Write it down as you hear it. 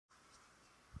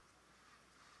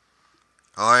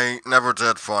I never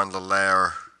did find the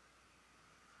lair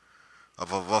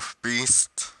of a rough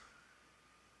beast.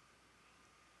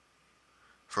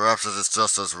 Perhaps it is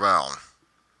just as well.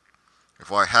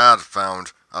 If I had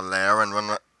found a lair and when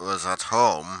I was at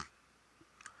home,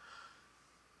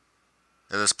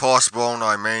 it is possible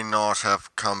I may not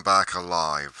have come back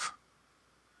alive.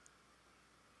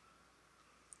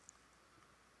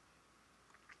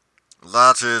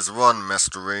 That is one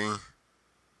mystery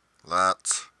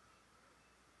that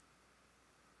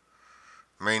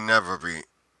may never be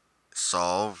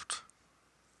solved.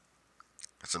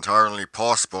 It's entirely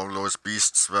possible those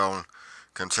beasts will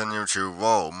continue to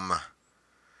roam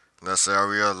this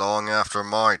area long after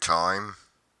my time.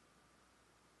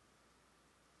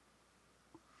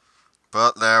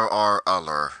 But there are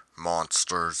other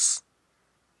monsters.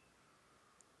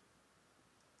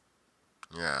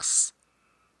 Yes.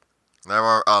 There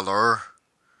are other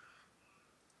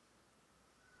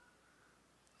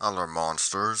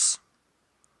monsters.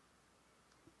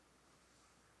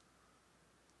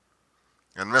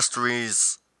 And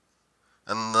mysteries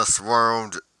in this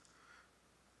world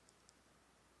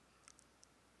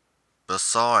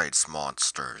besides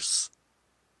monsters.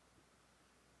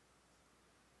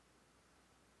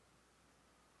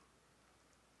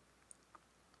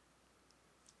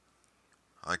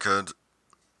 I could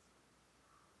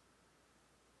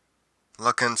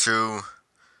look into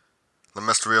the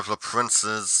mystery of the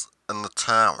princes in the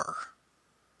tower.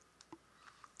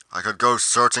 I could go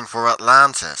searching for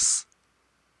Atlantis.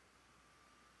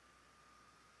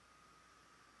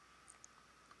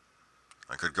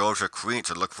 I could go to Crete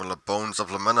to look for the bones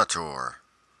of the Minotaur.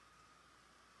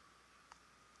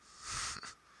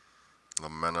 The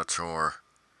Minotaur.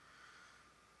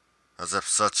 As if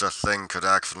such a thing could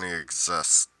actually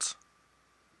exist.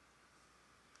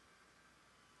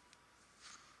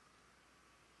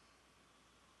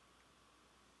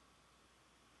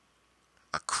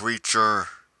 A creature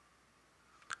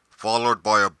followed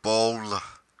by a bull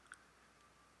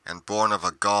and born of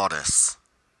a goddess.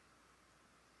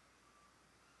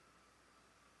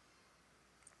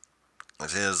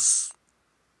 It is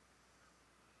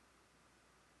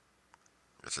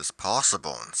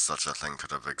possible such a thing could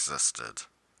have existed,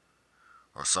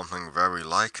 or something very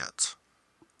like it.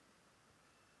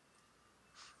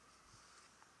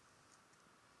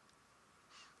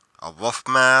 A wolf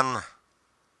man,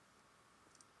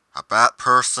 a bat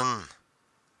person,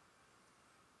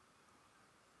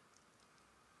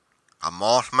 a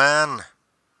moth man.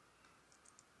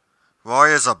 Why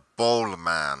is a bull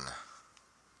man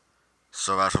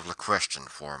so out of the question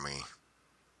for me?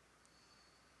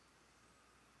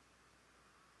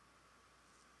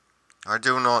 I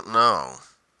do not know.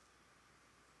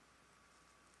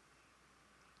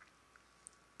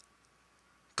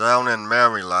 Down in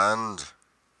Maryland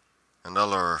and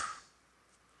other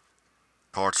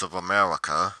parts of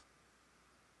America,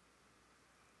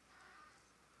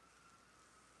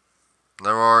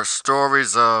 there are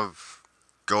stories of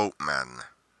goat men.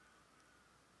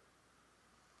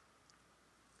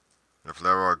 If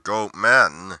there are goat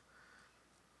men,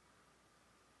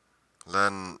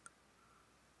 then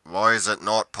why is it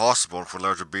not possible for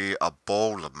there to be a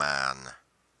bull man?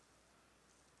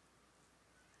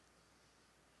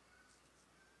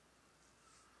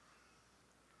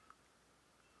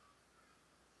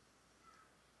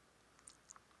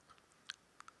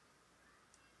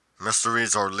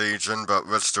 Mysteries are legion, but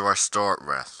which do I start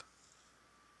with?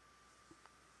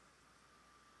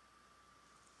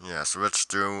 Yes, which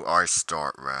do I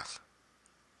start with?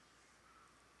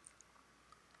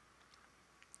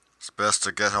 It's best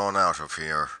to get on out of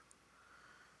here.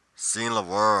 See the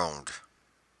world.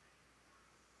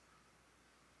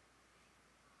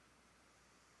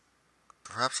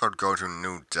 Perhaps I'd go to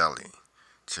New Delhi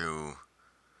to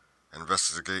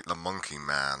investigate the Monkey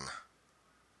Man.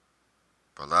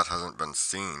 But that hasn't been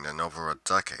seen in over a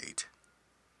decade.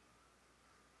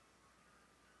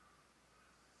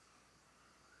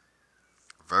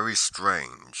 Very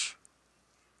strange.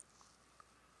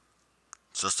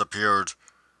 Just appeared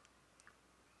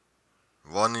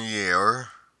 1 year,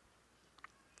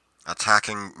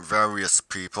 attacking various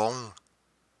people,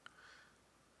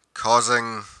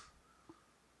 causing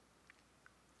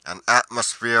an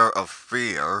atmosphere of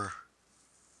fear,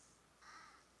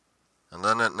 and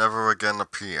then it never again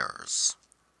appears.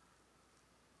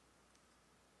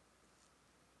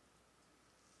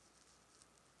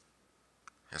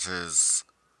 It is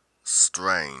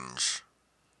strange.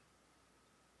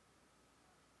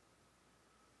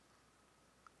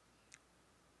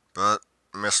 But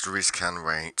mysteries can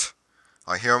wait.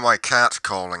 I hear my cat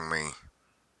calling me.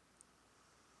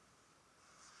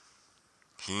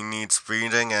 He needs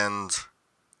feeding and...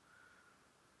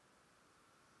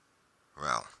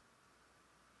 well,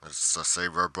 let's just say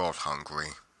we're both hungry.